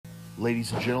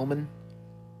Ladies and gentlemen,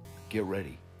 get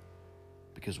ready,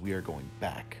 because we are going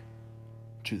back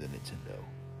to the Nintendo.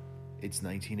 It's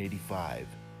 1985,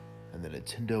 and the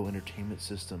Nintendo Entertainment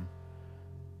System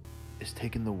is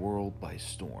taking the world by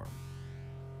storm.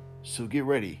 So get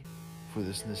ready for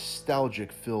this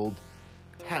nostalgic-filled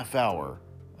half hour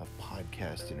of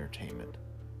podcast entertainment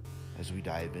as we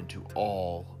dive into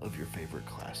all of your favorite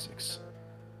classics.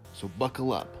 So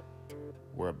buckle up.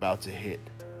 We're about to hit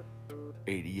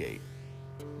 88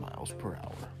 miles per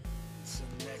hour. So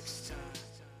next time,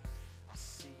 I'll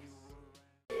see you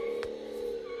around.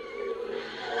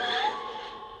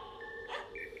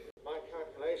 My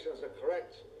calculations are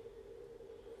correct.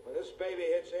 When this baby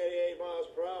hits 88 miles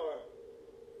per hour,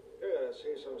 you're gonna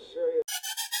see some serious...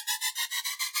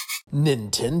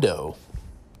 Nintendo.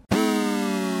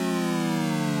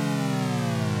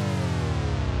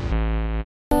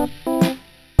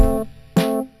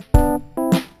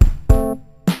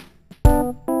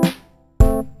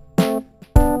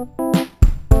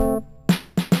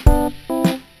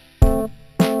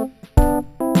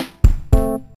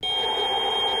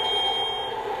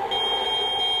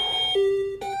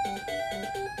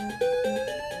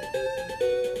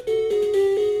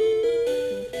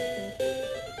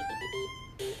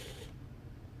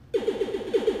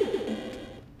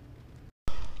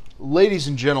 Ladies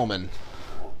and gentlemen,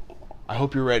 I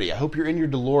hope you're ready. I hope you're in your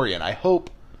DeLorean. I hope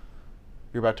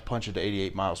you're about to punch into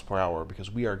 88 miles per hour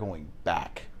because we are going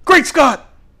back Great Scott!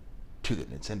 to the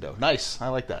Nintendo. Nice. I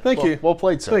like that. Thank you. Well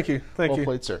played, sir. Thank you. Thank well you.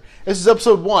 played, sir. This is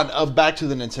episode 1 of Back to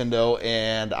the Nintendo,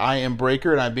 and I am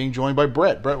Breaker, and I'm being joined by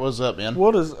Brett. Brett, what's up, man?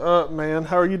 What is up, man?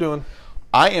 How are you doing?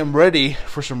 I am ready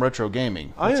for some retro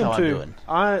gaming. That's I am how too. I'm doing.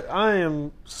 I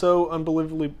am so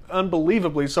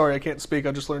unbelievably sorry I can't speak.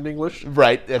 I just learned English.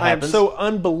 Right, it I am happens. so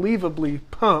unbelievably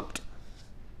pumped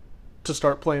to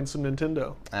start playing some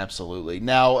Nintendo. Absolutely.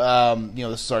 Now,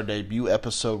 this is our debut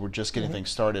episode. We're just getting things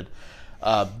started.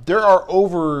 There are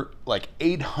over,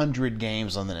 800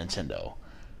 games on the Nintendo.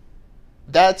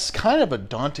 That's kind of a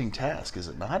daunting task, is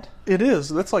it not? It is.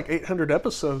 That's like 800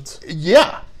 episodes.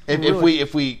 Yeah. Really?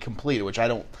 If we complete it, which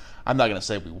I'm not going to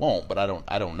say we won't, but I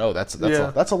don't know. That's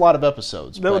Yeah. a lot of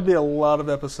episodes. That would be a lot of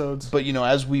episodes. But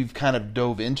as we've kind of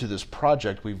dove into this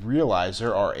project, we've realized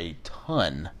there are a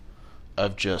ton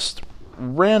of just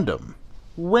random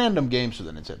games for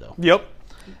the Nintendo. Yep.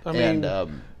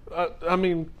 I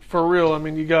mean, for real. I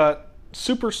mean, you got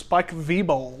Super Spike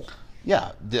V-Ball.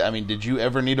 Yeah. Did you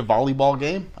ever need a volleyball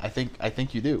game? I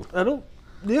think you do. I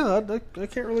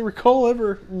can't really recall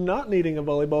ever not needing a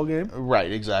volleyball game.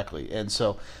 Right, exactly. And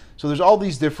so there's all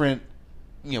these different,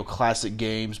 classic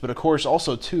games, but of course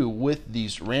also too with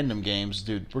these random games,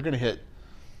 dude, we're gonna hit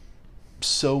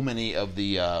so many of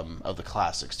the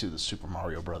classics too. The Super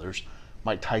Mario Brothers,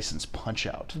 Mike Tyson's Punch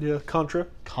Out, Yeah, Contra.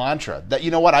 That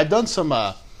what I've done some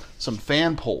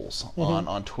fan polls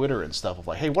on Twitter and stuff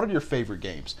of hey, what are your favorite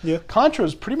games? Yeah. Contra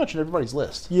is pretty much in everybody's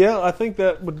list. Yeah, I think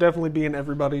that would definitely be in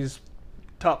everybody's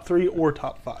top 3 or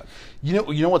top 5. You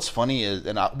know what's funny is,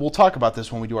 and we'll talk about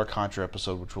this when we do our Contra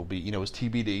episode, which will be, is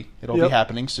TBD. It'll be Yep.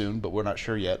 happening soon, but we're not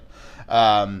sure yet.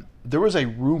 There was a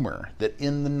rumor that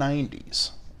in the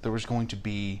 90s, there was going to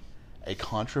be a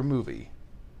Contra movie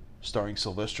starring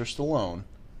Sylvester Stallone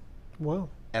Wow.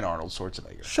 and Arnold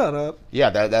Schwarzenegger. Shut up.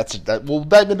 Yeah, that's we'll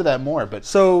dive into that more, but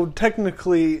So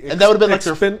technically, And that would've been like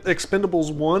their-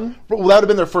 Expendables 1. that would have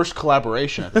been their first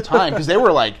collaboration at the time, because they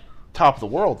were top of the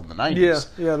world in the 90s.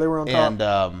 Yeah, they were on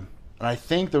top. And I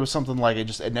think there was something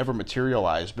it never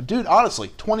materialized. But dude, honestly,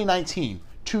 2019,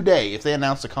 today, if they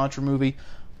announced a Contra movie,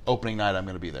 opening night, I'm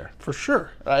going to be there. For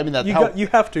sure. I mean, that's You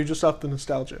have to, just off the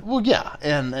nostalgia. Well, yeah,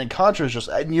 and Contra is just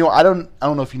I don't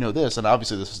know if you know this, and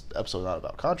obviously this is episode not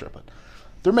about Contra, but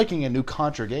they're making a new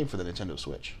Contra game for the Nintendo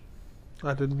Switch.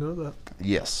 I didn't know that.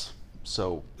 Yes,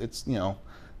 so it's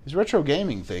these retro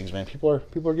gaming things, man. People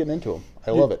are getting into them.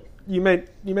 I love it. You may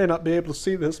not be able to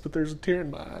see this, but there's a tear in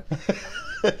my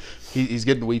eye. He's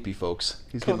getting weepy, folks.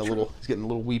 He's getting Contra. a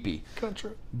little weepy.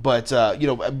 Contra. But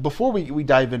before we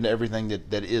dive into everything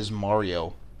that is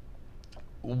Mario,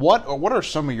 what are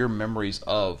some of your memories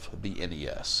of the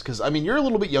NES? Because you're a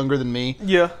little bit younger than me.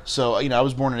 Yeah. So I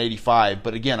was born in '85,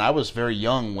 but again, I was very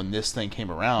young when this thing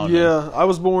came around. Yeah, I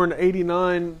was born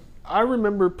 89. I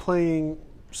remember playing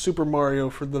Super Mario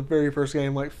for the very first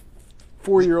game,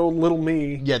 4-year-old little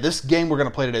me. Yeah, this game we're gonna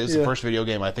play today is the Yeah. first video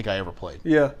game I think I ever played.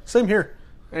 Yeah, same here.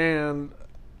 And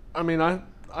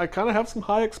I kind of have some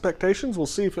high expectations. We'll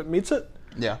see if it meets it.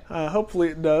 Yeah. Hopefully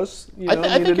it does. I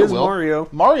think it it is will. Mario.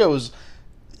 Mario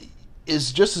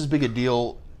is just as big a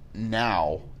deal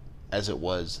now as it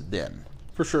was then.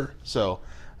 For sure. So,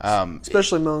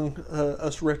 Especially among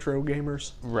us retro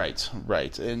gamers. Right,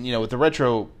 right. And, with the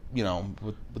retro,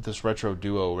 with this retro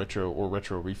duo, retro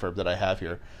refurb that I have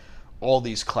here, all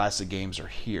these classic games are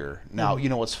here. Now,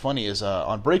 what's funny is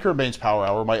on Breaker and Bane's Power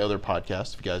Hour, my other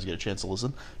podcast, if you guys get a chance to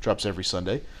listen, drops every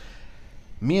Sunday,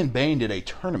 me and Bane did a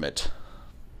tournament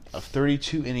of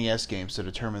 32 NES games to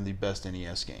determine the best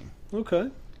NES game.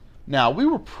 Okay. Now, we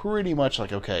were pretty much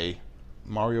like, okay,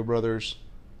 Mario Brothers,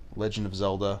 Legend of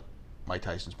Zelda, Mike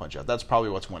Tyson's Punch-Out. That's probably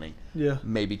what's winning. Yeah.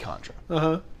 Maybe Contra.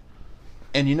 Uh-huh.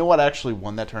 And you know what actually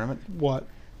won that tournament? What?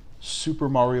 Super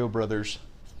Mario Brothers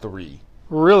 3.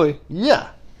 Really?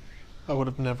 Yeah. I would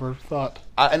have never thought.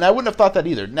 And I wouldn't have thought that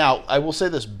either. Now, I will say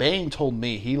this. Bane told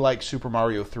me he liked Super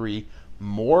Mario 3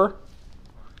 more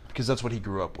because that's what he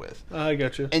grew up with. I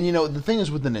got you. And, the thing is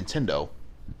with the Nintendo,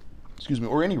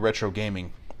 or any retro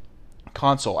gaming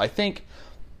console, I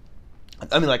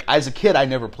mean, like, as a kid, I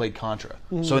never played Contra.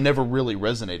 So it never really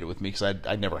resonated with me because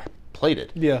I never played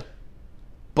it. Yeah.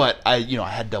 But I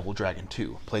had Double Dragon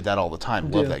 2. Played that all the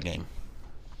time. Love that game.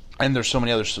 And there's so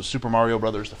many others. So Super Mario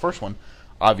Brothers, the first one,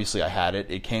 obviously I had it.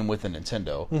 It came with a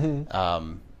Nintendo.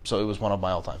 So it was one of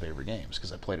my all-time favorite games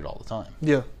because I played it all the time.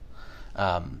 Yeah.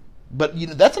 But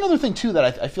that's another thing too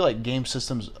that I feel like game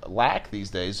systems lack these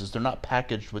days is they're not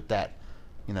packaged with that,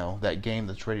 that game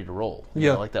that's ready to roll.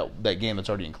 Like that game that's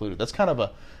already included. That's kind of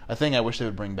a thing I wish they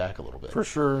would bring back a little bit. For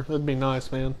sure. That'd be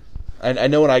nice, man. I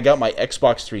know when I got my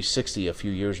Xbox 360 a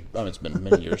few years, it's been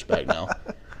many years back now,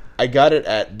 I got it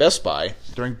at Best Buy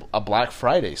during a Black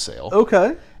Friday sale.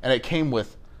 Okay. And it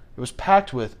was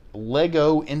packed with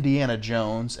Lego Indiana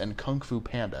Jones and Kung Fu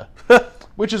Panda,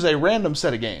 which is a random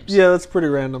set of games. Yeah, that's pretty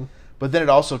random. But then it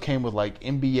also came with like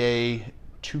NBA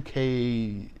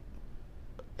 2K8,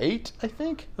 I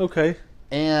think. Okay.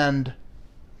 And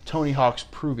Tony Hawk's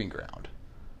Proving Ground.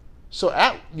 So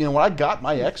when I got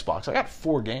my Xbox, I got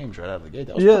 4 games right out of the gate.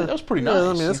 That was pretty nice. Yeah,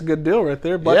 I mean, that's a good deal right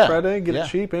there. Black Friday, get it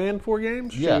cheap and 4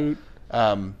 games. Shoot.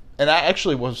 Yeah.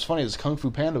 And what's funny is Kung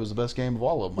Fu Panda was the best game of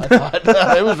all of them. I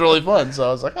thought it was really fun. So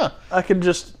I was like, huh. I can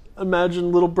just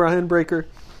imagine little Brian Breaker.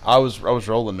 I was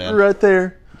rolling, man. Right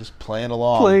there. Just playing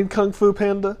along. Playing Kung Fu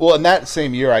Panda. Well, in that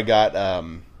same year, I got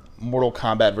Mortal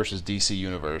Kombat versus DC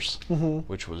Universe,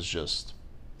 which was just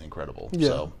incredible. Yeah.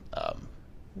 So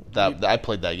I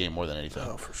played that game more than anything.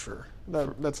 Oh, for sure.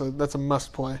 That's a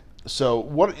must play. So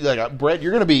Brett,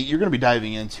 you're gonna be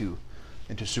diving into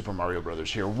Super Mario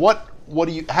Brothers here.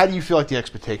 How do you feel like the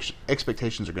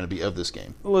expectations are going to be of this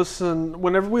game? Listen,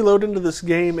 whenever we load into this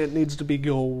game, it needs to be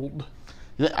gold.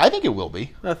 I think it will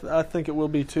be. I think it will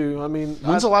be too. I mean,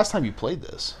 when's the last time you played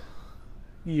this?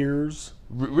 Years.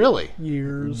 Really?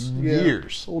 Years.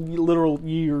 Years. Yeah. Literal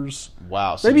years.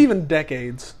 Wow. So maybe even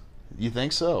decades. You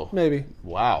think so? Maybe.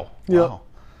 Wow. Yep. Wow.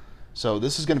 So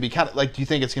this is going to be kind of like, do you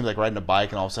think it's going to be like riding a bike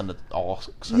and all of a sudden it all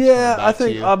starts Yeah, coming back I think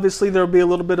to you? obviously there'll be a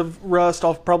little bit of rust.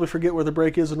 I'll probably forget where the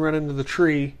brake is and run into the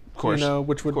tree. Of course.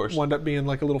 Which would wind up being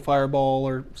like a little fireball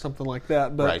or something like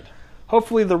that. But right.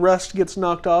 Hopefully the rust gets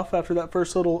knocked off after that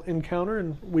first little encounter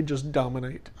and we just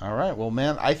dominate. All right. Well,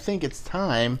 man, I think it's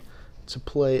time to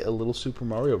play a little Super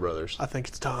Mario Brothers. I think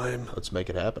it's time. Let's make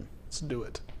it happen. Let's do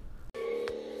it.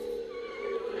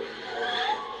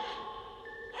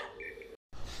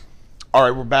 All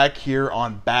right, we're back here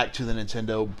on Back to the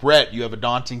Nintendo. Brett, you have a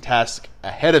daunting task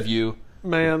ahead of you.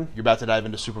 Man. You're about to dive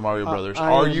into Super Mario Brothers.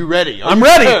 Are you ready? I'm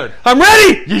ready! I'm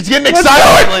ready! He's getting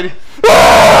excited, lady.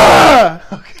 Ah!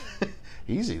 Okay.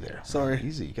 Easy there. Sorry.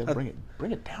 Easy. You gotta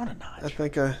bring it down a notch. I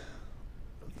think I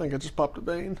just popped a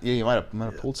Bane. Yeah, you might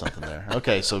have pulled something there.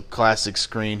 Okay, so classic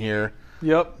screen here.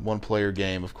 Yep. 1-player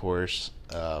game, of course.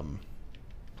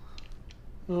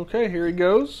 Okay, here he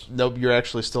goes. Nope, you're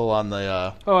actually still on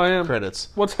the I am. credits.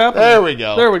 What's happening? There we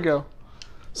go. There we go.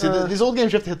 See, these old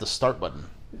games, you have to hit the start button.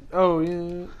 Oh,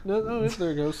 yeah. No,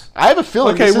 there it goes. I have a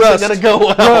feeling okay, this Rust. isn't going to go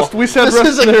well. Rust. We said this Rust.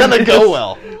 isn't going to go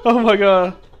well. Oh, my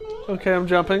God. Okay, I'm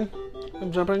jumping.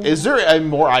 Is there a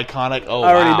more iconic... Oh,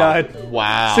 I already died.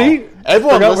 Wow. See?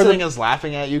 Everyone listening is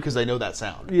laughing at you because they know that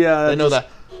sound. Yeah. They know that...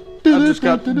 I just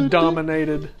got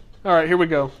dominated. All right, here we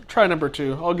go. Try number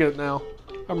 2. I'll get it now.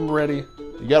 I'm ready.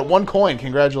 You got 1 coin.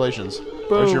 Congratulations. Boom.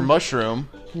 There's your mushroom.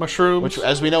 Mushrooms. Which,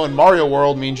 as we know in Mario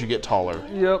World, means you get taller.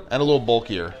 Yep. And a little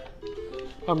bulkier.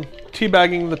 I'm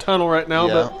teabagging the tunnel right now,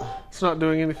 Yeah. but it's not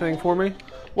doing anything for me.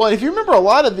 Well, if you remember, a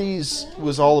lot of these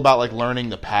was all about like learning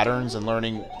the patterns and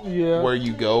learning where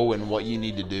you go and what you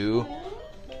need to do.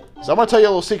 So I'm going to tell you a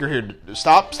little secret here.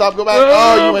 Stop, go back.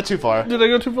 Oh, you went too far. Did I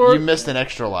go too far? You missed an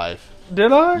extra life.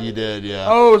 Did I? You did, yeah.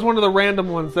 Oh, it was one of the random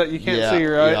ones that you can't see,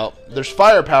 right? Yeah. There's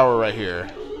firepower right here.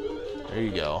 There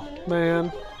you go.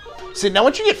 Man. See, now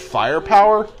once you get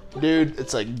firepower, Dude,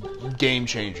 it's like game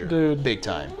changer. Dude. Big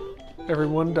time.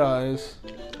 Everyone dies.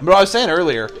 But I was saying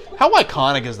earlier, how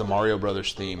iconic is the Mario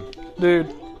Brothers theme?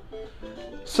 Dude.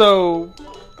 So,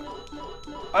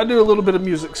 I do a little bit of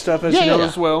music stuff, as you know,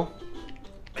 as well.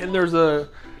 And there's a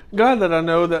guy that I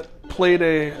know that played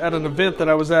at an event that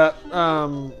I was at,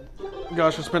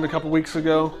 gosh, it's been a couple weeks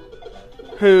ago,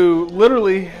 who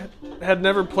literally had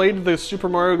never played the Super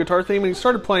Mario guitar theme, and he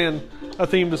started playing a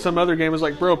theme to some other game. I was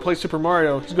like, bro, play Super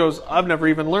Mario. He goes, I've never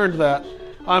even learned that.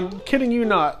 I'm kidding you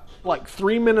not. Like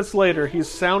 3 minutes later, he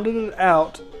sounded it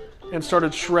out and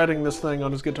started shredding this thing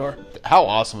on his guitar. How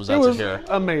awesome was that It was to hear?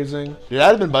 amazing. Dude, I'd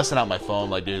have been busting out my phone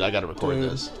like, dude, I got to record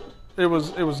Dude. this. It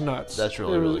was nuts. That's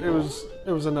really cool.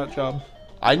 It was a nut job.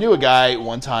 I knew a guy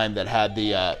one time that had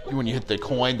the when you hit the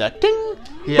coin, that ding.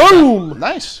 He had Boom! that.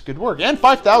 Nice, good work, and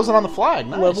 5,000 on the flag.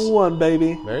 Nice. Level 1,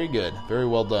 baby. Very good, very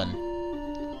well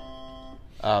done.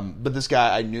 But this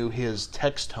guy, I knew his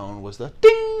text tone was the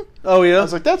ding. Oh yeah. I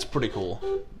was like, that's pretty cool.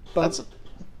 But- That's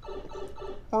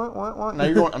now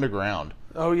you're going underground.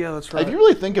 oh yeah, that's right. If you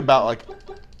really think about like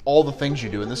all the things you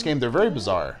do in this game, they're very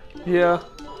bizarre. Yeah.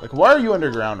 Like, why are you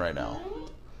underground right now?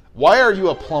 Why are you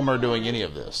a plumber doing any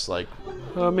of this? Like,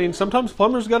 I mean, sometimes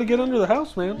plumbers got to get under the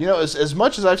house, man. you know, as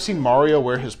much as I've seen Mario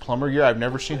wear his plumber gear, I've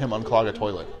never seen him unclog a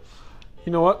toilet.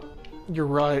 You know what? You're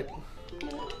right.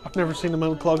 I've never seen him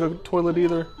unclog a toilet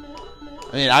either.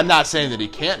 I mean, I'm not saying that he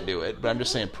can't do it, but I'm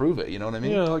just saying prove it. You know what I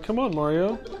mean? Yeah, like, come on,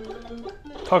 Mario.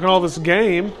 Talking all this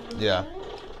game. Yeah.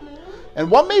 And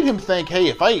what made him think, hey,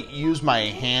 if I use my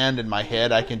hand and my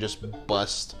head, I can just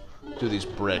bust through these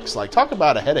bricks? Like, talk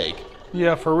about a headache.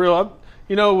 Yeah, for real.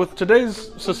 You know, with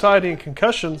today's society and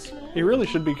concussions, he really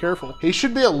should be careful. He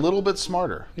should be a little bit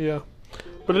smarter. Yeah.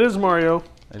 But it is Mario.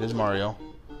 It is Mario.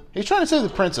 He's trying to save the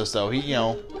princess, though. He, you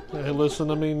know. Hey, listen,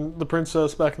 I mean, the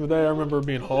princess back in the day, I remember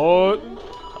being hot.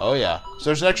 Oh, yeah. So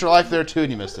there's an extra life there, too,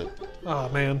 and you missed it. Oh,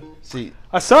 man. See,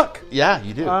 I suck. yeah,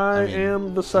 you do. I mean,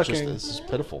 am the it's just- sucking. This is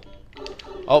pitiful.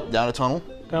 Oh, down a tunnel.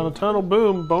 Down a tunnel,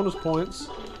 boom, bonus points.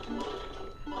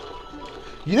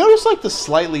 You notice, like,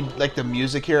 the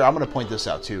music here? I'm going to point this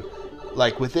out, too.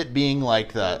 Like, with it being,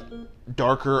 like, that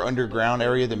darker underground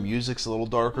area, the music's a little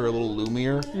darker, a little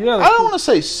loomier. Yeah, I don't want to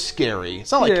say scary.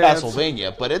 It's not like Yeah, it's-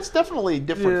 Castlevania, but it's definitely a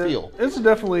different feel. It's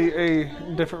definitely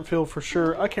a different feel for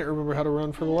sure. I can't remember how to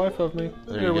run for the life of me.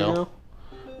 There you we go.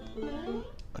 go.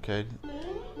 Okay.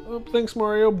 Oh, thanks,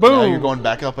 Mario. Boom. Now you're going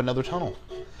back up another tunnel.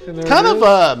 And there Kind it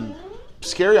of is.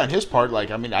 scary on his part.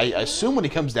 Like, I mean, I assume when he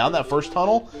comes down that first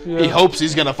tunnel, Yeah. he hopes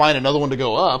he's going to find another one to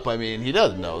go up. I mean, he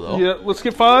doesn't know, though. Yeah, let's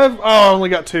get 5. Oh, I only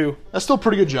got 2. That's still a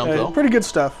pretty good jump, Hey, though. pretty good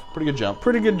stuff. Pretty good jump.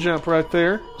 Pretty good jump right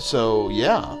there. So,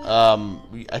 yeah.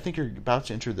 I think you're about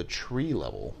to enter the tree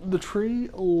level. The tree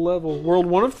level. World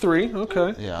 1 of 3.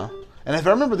 Okay. Yeah. And if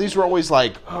I remember, these were always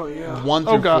like Oh, yeah. 1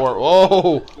 Oh, through God. 4.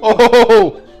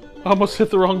 Oh! I almost hit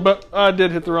the wrong button. I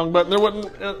did hit the wrong button. There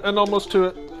wasn't an almost to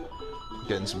it.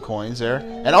 Getting some coins there.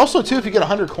 And also, too, if you get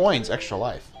 100 coins, extra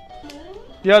life.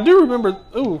 Yeah, I do remember.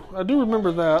 Ooh, I do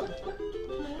remember that.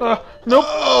 Nope.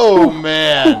 Oh,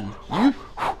 man.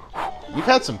 You've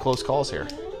had some close calls here.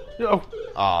 Oh,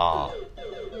 Ah.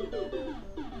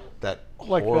 That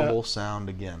Like horrible that. sound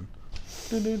again.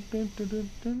 dun, dun, dun, dun,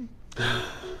 dun, dun.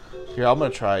 Here, I'm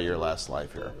going to try your last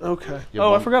life here. Okay. You have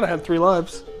Oh, one- I forgot I had 3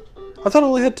 lives. I thought I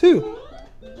only had 2.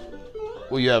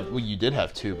 Well, you did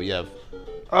have 2, but you have...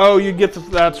 Oh, you get the.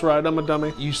 That's right. I'm a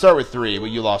dummy. You start with 3, but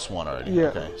you lost 1 already. Yeah.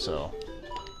 Okay, so...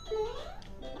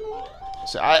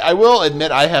 So I will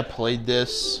admit I have played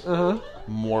this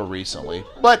more recently.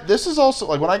 But this is also...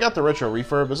 Like, when I got the Retro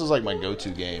Refurb, this is like my go-to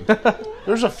game.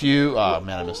 There's a few... Oh,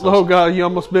 man, I missed this. Oh god, you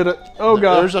almost bit it. Oh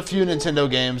god. There's a few Nintendo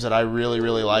games that I really,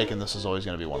 really like, and this is always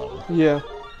going to be one of them. Yeah.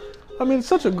 I mean, it's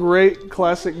such a great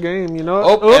classic game, you know?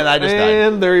 Oh, and I just died.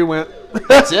 And there he went.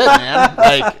 That's it, man.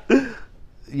 Like,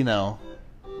 you know,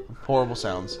 horrible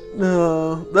sounds.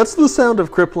 That's the sound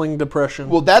of crippling depression.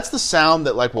 Well, that's the sound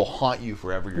that, like, will haunt you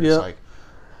forever. You're Yeah. just like,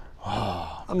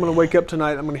 I'm going to wake up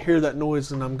tonight, I'm going to hear that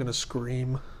noise, and I'm going to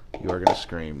scream. you are going to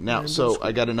scream. Now, so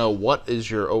I got to know, what is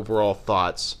your overall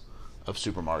thoughts of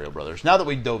Super Mario Brothers, now that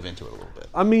we dove into it a little bit?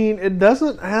 I mean, it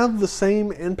doesn't have the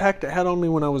same impact it had on me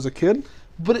when I was a kid.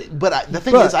 But the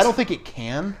thing But- is, I don't think it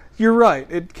can. You're right,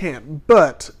 it can't.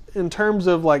 But in terms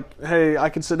of like, hey, I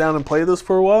could sit down and play this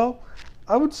for a while,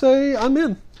 I would say I'm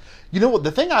in. You know what?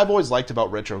 The thing I've always liked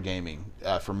about retro gaming,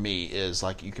 for me, is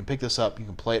like you can pick this up, you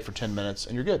can play it for 10 minutes,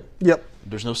 and you're good. Yep.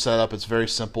 There's no setup. It's very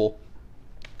simple.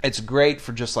 It's great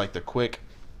for just like the quick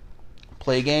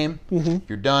play game. Mm-hmm.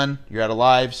 You're done. You're out of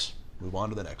lives. Move on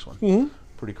to the next one. Mm-hmm.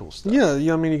 pretty cool stuff. Yeah,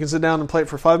 I mean, you can sit down and play it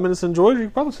for 5 minutes and enjoy it. You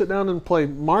can probably sit down and play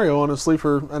Mario, honestly,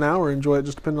 for an hour and enjoy it,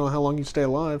 just depending on how long you stay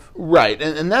alive. Right,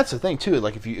 and that's the thing too.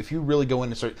 Like if you really go in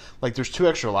and start, like there's 2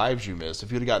 extra lives you missed.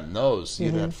 If you'd have gotten those,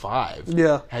 you'd have had 5.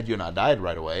 Yeah. Had you not died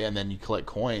right away, and then you collect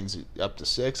coins up to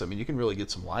 6. I mean, you can really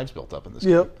get some lives built up in this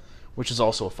Yep. game, which is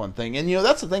also a fun thing. And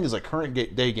that's the thing is like current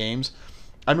day games.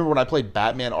 I remember when I played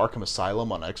Batman Arkham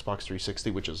Asylum on Xbox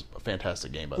 360, which is a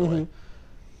fantastic game by the way.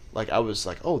 Like I was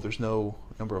like, oh, there's no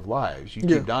number of lives. You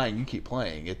keep dying, you keep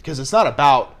playing it because it's not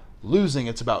about losing;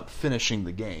 it's about finishing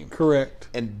the game. Correct.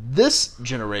 And this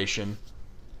generation,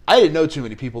 I didn't know too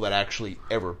many people that actually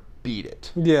ever beat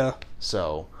it. Yeah.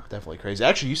 So definitely crazy.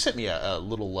 Actually, you sent me a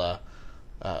little, like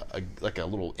a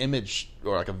little image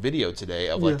or like a video today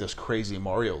of like this crazy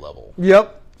Mario level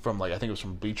Yep. from like I think it was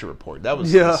from Bleacher Report. That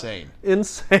was insane.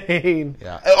 Insane.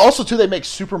 Yeah. And also, too, they make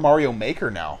Super Mario Maker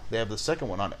now. They have the second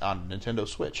one on Nintendo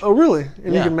Switch. Oh, really?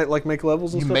 And Yeah. you can make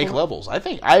levels and You stuff? make on it? levels. I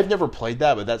think I've never played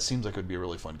that, but that seems like it would be a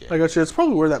really fun game. I got you. It's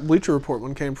probably where that Bleacher Report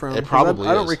one came from. It probably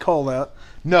I don't is. recall that.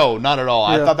 No, not at all.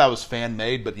 I Yeah. thought that was fan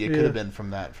made, but it could Yeah. have been from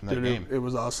that Dude, game. it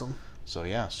was awesome. So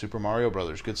yeah, Super Mario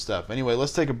Brothers, good stuff. Anyway,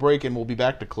 let's take a break and we'll be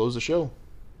back to close the show.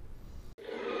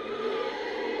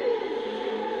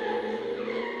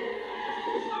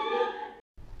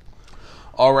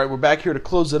 All right, we're back here to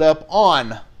close it up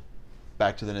on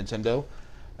Back to the Nintendo.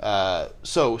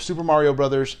 So, Super Mario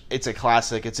Brothers, it's a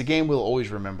classic. It's a game we'll always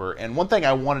remember. And one thing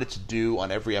I wanted to do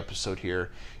on every episode here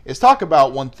is talk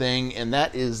about one thing, and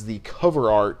that is the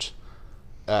cover art.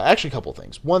 Actually, a couple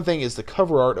things. One thing is the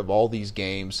cover art of all these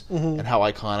games and how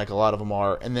iconic a lot of them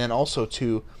are. And then also,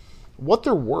 too, what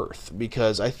they're worth.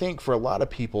 Because I think for a lot of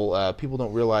people, people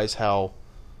don't realize how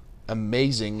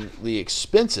amazingly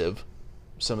expensive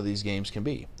some of these games can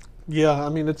be. Yeah, I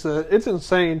mean, it's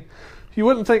insane. You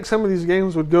wouldn't think some of these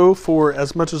games would go for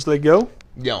as much as they go.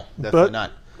 No, definitely But,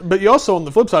 not. But you also, on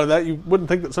the flip side of that, you wouldn't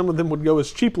think that some of them would go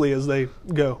as cheaply as they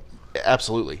go.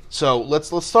 Absolutely. So let's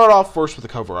start off first with the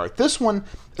cover art. This one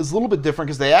is a little bit different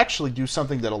because they actually do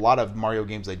something that a lot of Mario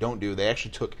games they don't do. They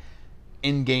actually took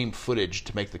in-game footage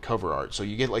to make the cover art. So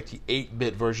you get like the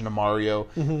 8-bit version of Mario.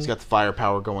 It's got the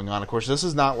firepower going on. Of course, this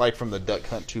is not like from the Duck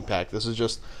Hunt 2-pack. This is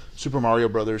just Super Mario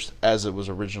Brothers as it was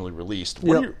originally released.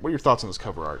 What are your thoughts on this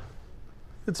cover art?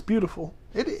 It's beautiful.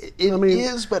 It I mean-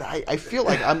 is, but I feel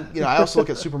like I also look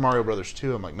at Super Mario Brothers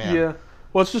 2. I'm like, man, Yeah.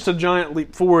 Well, it's just a giant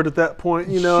leap forward at that point.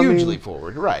 hugely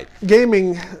forward, right?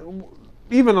 Gaming,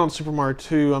 even on Super Mario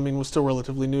 2, I mean, was still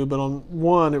relatively new, but on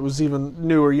 1, it was even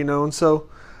newer, and so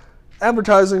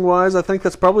advertising-wise, I think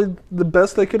that's probably the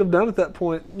best they could have done at that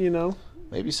point,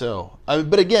 Maybe so.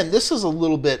 But again, this is a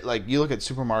little bit like you look at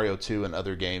Super Mario 2 and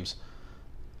other games.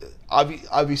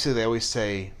 Obviously, they always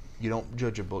say you don't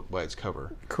judge a book by its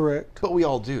cover, Correct. but we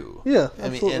all do. Yeah, I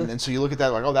mean, absolutely. and so you look at that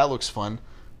like, oh, that looks fun.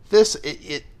 This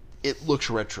it looks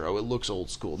retro. It looks old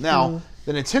school. Now,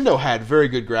 the Nintendo had very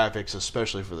good graphics,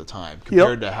 especially for the time,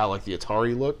 compared to how like the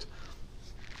Atari looked.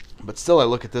 But still, I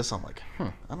look at this, I'm like,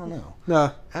 I don't know.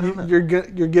 Nah, I don't know. you're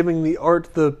giving the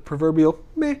art the proverbial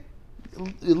meh.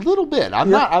 A little bit.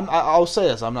 I'll say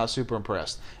this. I'm not super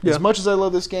impressed. Yeah. As much as I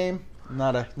love this game,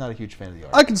 not a huge fan of the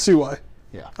art. I can see why.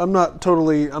 Yeah. I'm not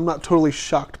totally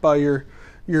shocked by your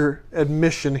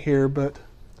admission here, but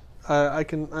I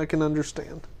can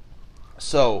understand.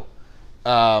 So,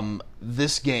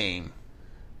 this game,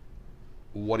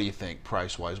 what do you think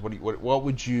price wise? What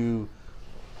would you?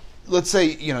 Let's say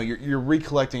you're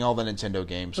recollecting all the Nintendo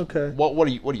games. Okay. What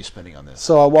are you spending on this?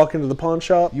 So I walk into the pawn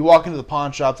shop. You walk into the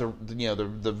pawn shop,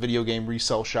 the video game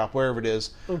resale shop, wherever it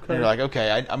is, and Okay. you're like, okay,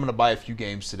 I'm going to buy a few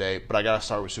games today, but I got to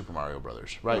start with Super Mario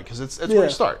Brothers, right? Because it's where you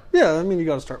start. Yeah, I mean you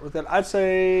got to start with that. I'd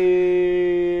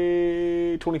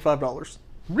say $25.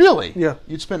 Really? Yeah.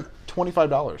 You'd spend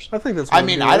 $25. I think that's. I what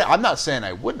mean, it'd be worth. I'm not saying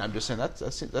I wouldn't. I'm just saying that's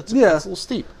a Yeah. little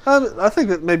steep. I think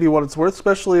that may be what it's worth,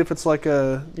 especially if it's like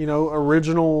a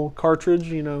original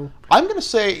cartridge. I'm going to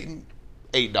say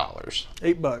 $8.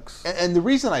 $8. And the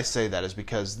reason I say that is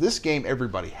because this game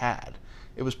everybody had.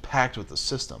 It was packed with the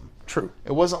system. True.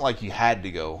 It wasn't like you had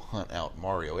to go hunt out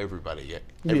Mario. Everybody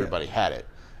had it.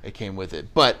 It came with it.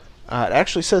 But it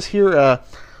actually says here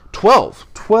 12.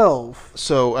 12.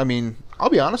 So, I mean, I'll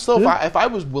be honest though, Yeah. if I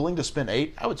was willing to spend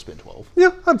 8, I would spend 12.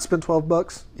 Yeah, I'd spend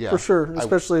 $12 Yeah. for sure. I-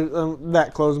 Especially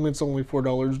that close. I mean, it's only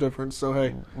 $4 difference, so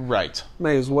hey, Right.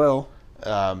 may as well.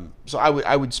 So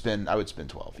I would spend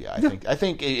 12. Yeah, I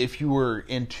think if you were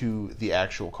into the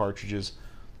actual cartridges,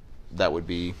 that would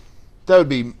be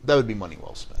money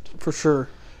well spent. For sure.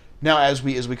 Now, as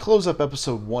we close up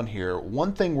episode 1 here,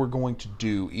 one thing we're going to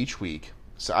do each week.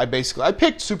 So I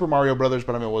picked Super Mario Brothers,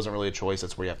 but I mean it wasn't really a choice.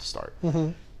 That's where you have to start. Mm-hmm.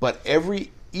 But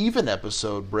every even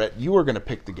episode, Brett, you are going to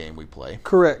pick the game we play.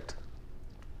 Correct.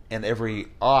 And every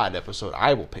odd episode,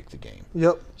 I will pick the game.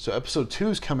 Yep. So episode 2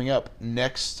 is coming up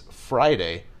next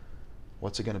Friday.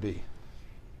 What's it going to be?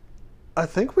 I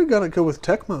think we got to go with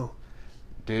Tecmo.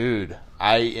 Dude,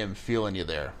 I am feeling you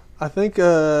there. I think,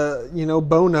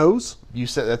 Bo knows. You've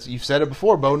said it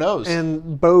before. Bo knows.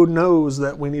 And Bo knows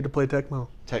that we need to play Tecmo.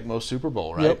 Tecmo Super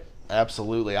Bowl, right? Yep.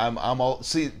 Absolutely. I'm all...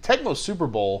 See, Tecmo Super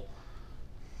Bowl...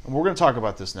 And we're going to talk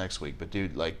about this next week, but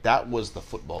dude, like, that was the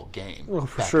football game for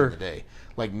back sure. in the day.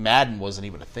 Like, Madden wasn't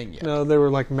even a thing yet. No, they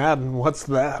were like, Madden, what's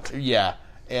that? Yeah.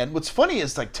 And what's funny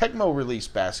is, like, Tecmo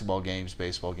released basketball games,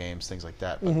 baseball games, things like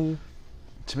that. But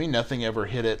to me, nothing ever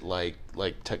hit it like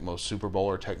Tecmo Super Bowl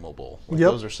or Tecmo Bowl. Like, Yep.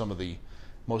 Those are some of the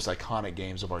most iconic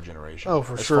games of our generation. Oh,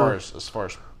 for sure. As far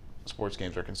as sports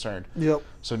games are concerned. Yep.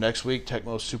 So next week,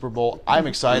 Tecmo Super Bowl. I'm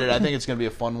excited. I think it's going to be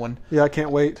a fun one. Yeah, I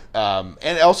can't wait.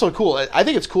 And also cool. I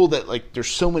think it's cool that like there's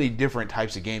so many different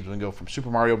types of games. We can go from Super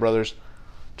Mario Brothers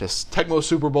to Tecmo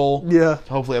Super Bowl. Yeah.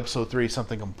 To hopefully episode 3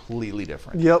 something completely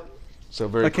different. Yep. So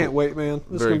very. I can't wait, man.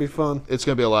 This is going to be fun. It's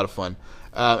going to be a lot of fun.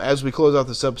 As we close out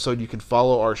this episode, you can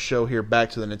follow our show here, Back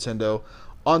to the Nintendo,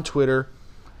 on Twitter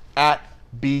at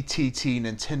BTT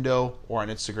Nintendo or on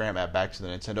Instagram at Back to the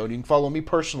Nintendo. And you can follow me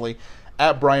personally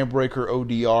at Brian Breaker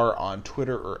ODR on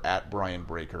Twitter or at Brian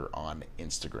Breaker on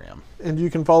Instagram. And you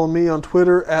can follow me on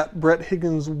Twitter at Brett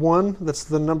Higgins1, that's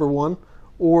the number 1,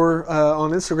 or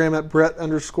on Instagram at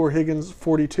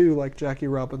Brett_Higgins42, like Jackie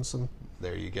Robinson.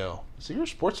 There you go. So you're a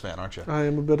sports fan, aren't you? I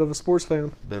am a bit of a sports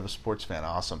fan. Bit of a sports fan.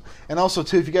 Awesome. And also,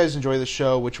 too, if you guys enjoy the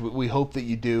show, which we hope that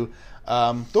you do,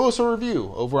 throw us a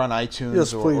review over on iTunes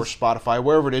Yes, or please. Spotify,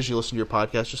 wherever it is you listen to your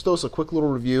podcast. Just throw us a quick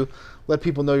little review. Let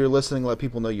people know you're listening. Let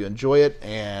people know you enjoy it.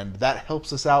 And that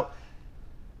helps us out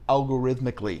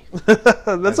algorithmically.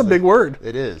 That's a big word.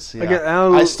 It is. Yeah. I get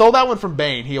I stole that one from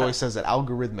Bane. He always says it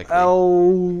algorithmically.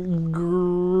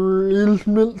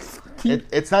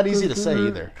 It's not easy to say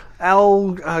either.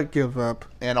 I give up.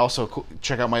 And also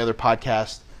check out my other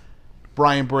podcast,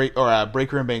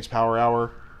 Breaker and Bane's Power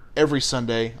Hour, every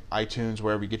Sunday, iTunes,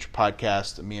 wherever you get your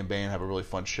podcast. Me and Bane have a really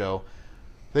fun show.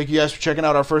 Thank you guys for checking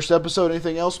out our first episode.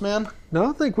 Anything else, man? No,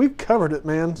 I think we've covered it,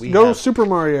 man. We Go have. Super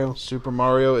Mario. Super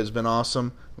Mario has been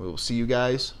awesome. We will see you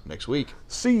guys next week.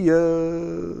 See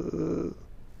ya.